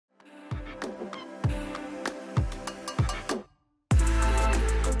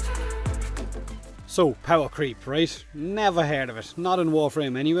So, Powercreep, right? Never heard of it. Not in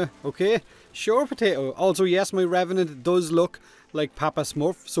Warframe anyway, okay? Sure potato. Also, yes, my Revenant does look like Papa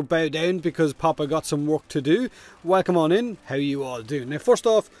Smurf, so bow down because Papa got some work to do. Welcome on in. How you all doing? Now, first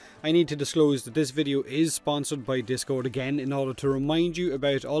off, I need to disclose that this video is sponsored by Discord again in order to remind you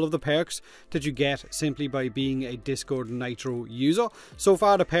about all of the perks that you get simply by being a Discord Nitro user. So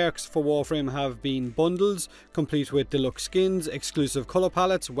far, the perks for Warframe have been bundles, complete with deluxe skins, exclusive colour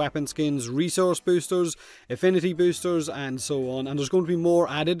palettes, weapon skins, resource boosters, affinity boosters, and so on. And there's going to be more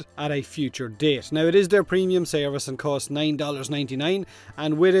added at a future date. Now, it is their premium service and costs $9.99,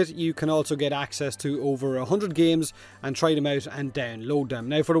 and with it, you can also get access to over 100 games and try them out and download them.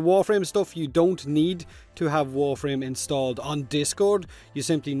 Now, for the Warframe stuff, you don't need to have Warframe installed on Discord. You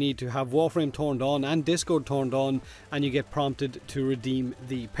simply need to have Warframe turned on and Discord turned on, and you get prompted to redeem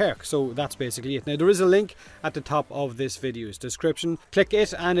the perk. So that's basically it. Now, there is a link at the top of this video's description. Click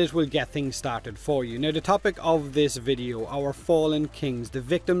it and it will get things started for you. Now, the topic of this video, our fallen kings, the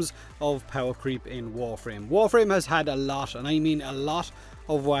victims of power creep in Warframe. Warframe has had a lot, and I mean a lot,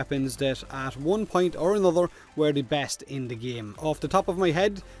 of weapons that at one point or another were the best in the game. Off the top of my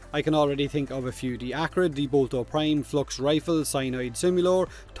head, I can already think of a few: the Acrid, the Bolto Prime, Flux Rifle, Cyanide Simulor,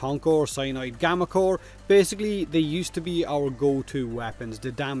 Tonkor, Cyanide Gamma Core. Basically, they used to be our go-to weapons,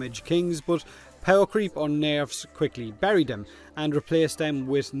 the damage kings, but power creep or nerfs quickly buried them and replaced them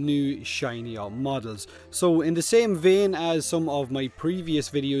with new shinier models. So in the same vein as some of my previous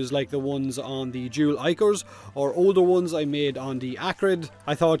videos, like the ones on the dual Icors or older ones I made on the Acrid,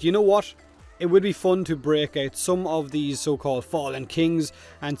 I thought, you know what? It would be fun to break out some of these so-called fallen kings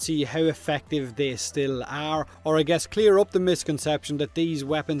and see how effective they still are, or I guess clear up the misconception that these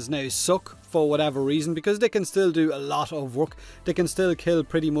weapons now suck for whatever reason, because they can still do a lot of work. They can still kill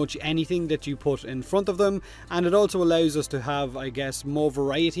pretty much anything that you put in front of them, and it also allows us to have, I guess, more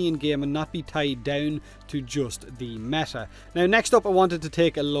variety in game and not be tied down to just the meta. Now, next up, I wanted to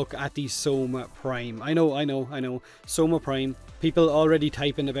take a look at the Soma Prime. I know, Soma Prime. People already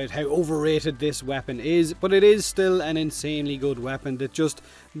typing about how overrated this weapon is, but it is still an insanely good weapon that just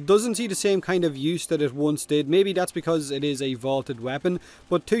doesn't see the same kind of use that it once did. Maybe that's because it is a vaulted weapon,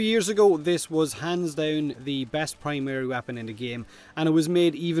 but 2 years ago this was hands down the best primary weapon in the game, and it was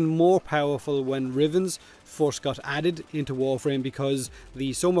made even more powerful when Rivens first got added into Warframe, because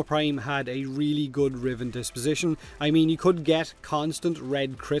the Soma Prime had a really good Riven disposition. I mean, you could get constant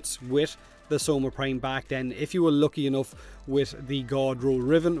red crits with the Soma Prime back then if you were lucky enough with the God Roll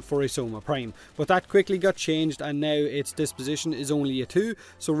Riven for a Soma Prime, but that quickly got changed and now its disposition is only a 2,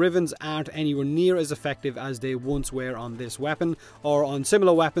 so Rivens aren't anywhere near as effective as they once were on this weapon or on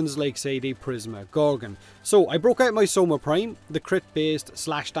similar weapons like, say, the Prisma Gorgon. So I broke out my Soma Prime, the crit based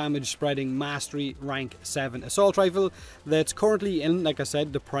slash damage spreading mastery rank 7 assault rifle that's currently in, like I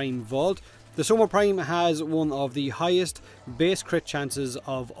said, the Prime Vault. The Soma Prime has one of the highest base crit chances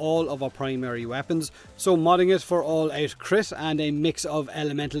of all of our primary weapons, so modding it for all out crit and a mix of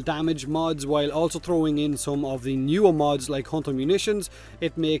elemental damage mods while also throwing in some of the newer mods like Hunter Munitions,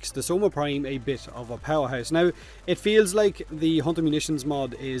 it makes the Soma Prime a bit of a powerhouse. Now, it feels like the Hunter Munitions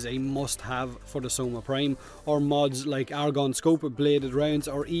mod is a must-have for the Soma Prime, or mods like Argon Scope, Bladed Rounds,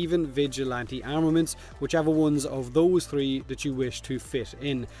 or even Vigilante Armaments, whichever ones of those three that you wish to fit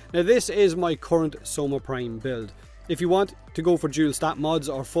in. Now, this is my current Soma Prime build. If you want to go for dual stat mods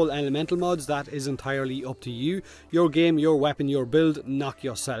or full elemental mods, that is entirely up to you. Your game, your weapon, your build, knock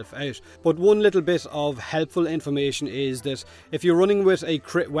yourself out. But one little bit of helpful information is that if you're running with a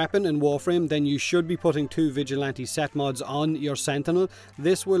crit weapon in Warframe, then you should be putting 2 Vigilante set mods on your Sentinel.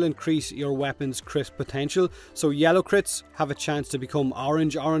 This will increase your weapon's crit potential. So yellow crits have a chance to become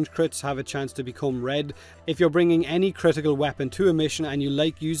orange, orange crits have a chance to become red. If you're bringing any critical weapon to a mission and you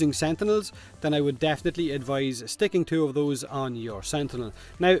like using Sentinels, then I would definitely advise sticking 2 of those on your Sentinel.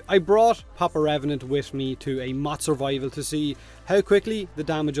 Now, I brought Papa Revenant with me to a Mott Survival to see how quickly the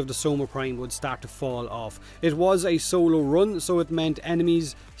damage of the Soma Prime would start to fall off. It was a solo run, so it meant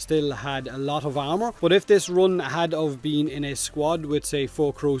enemies still had a lot of armor, but if this run had of been in a squad with, say,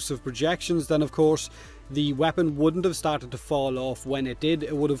 4 corrosive projections, then of course the weapon wouldn't have started to fall off when it did.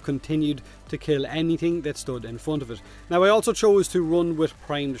 It would have continued to kill anything that stood in front of it. Now, I also chose to run with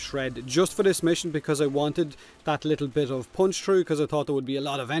Primed Shred just for this mission because I wanted that little bit of punch through, because I thought there would be a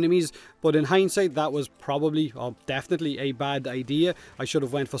lot of enemies, but in hindsight that was probably, or definitely, a bad idea. I should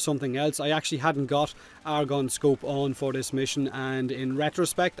have went for something else. I actually hadn't got Argon Scope on for this mission, and in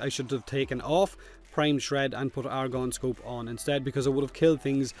retrospect I should have taken off Prime Shred and put Argon Scope on instead, because it would have killed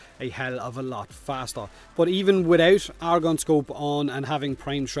things a hell of a lot faster. But even without Argon Scope on and having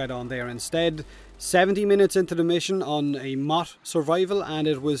Prime Shred on there instead, 70 minutes into the mission on a Mott survival and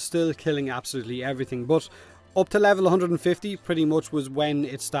it was still killing absolutely everything. But up to level 150 pretty much was when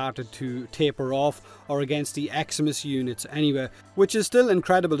it started to taper off, or against the Eximus units anyway, which is still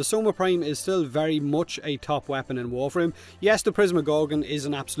incredible. The Soma Prime is still very much a top weapon in Warframe. Yes, the Prismagorgon is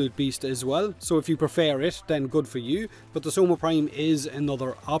an absolute beast as well, so if you prefer it, then good for you, but the Soma Prime is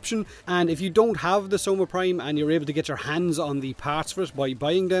another option. And if you don't have the Soma Prime and you're able to get your hands on the parts for it by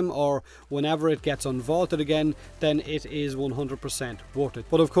buying them, or whenever it gets unvaulted again, then it is 100% worth it.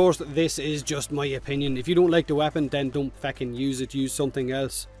 But of course, this is just my opinion. If you don't like the weapon, then don't fucking use it. Use something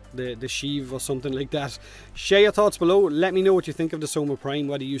else, the sheave or something like that. Share your thoughts below. Let me know what you think of the Soma Prime,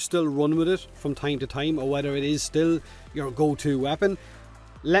 whether you still run with it from time to time or whether it is still your go-to weapon.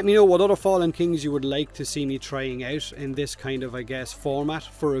 Let me know what other Fallen Kings you would like to see me trying out in this kind of, I guess, format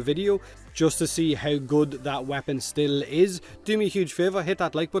for a video, just to see how good that weapon still is. Do me a huge favour, hit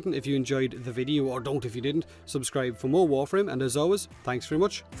that like button if you enjoyed the video, or don't if you didn't. Subscribe for more Warframe, and as always, thanks very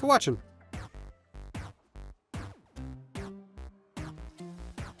much for watching.